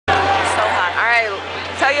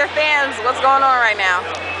your fans what's going on right now.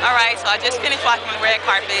 All right, so I just finished walking the red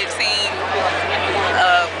carpet, seeing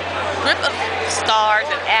a group of stars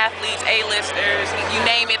and athletes, A-listers, you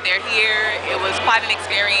name it, they're here. It was quite an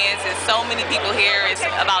experience. There's so many people here. It's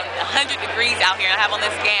about 100 degrees out here, and I have on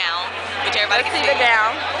this gown, which everybody can see. The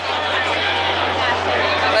gown.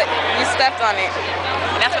 But you stepped on it.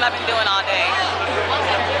 That's what I've been doing all day.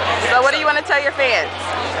 So what do you want to tell your fans?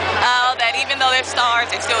 That even though they're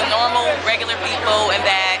stars, they're still normal, regular people, and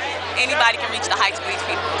that anybody can reach the heights of these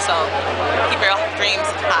people. So keep your dreams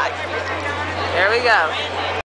high. There we go.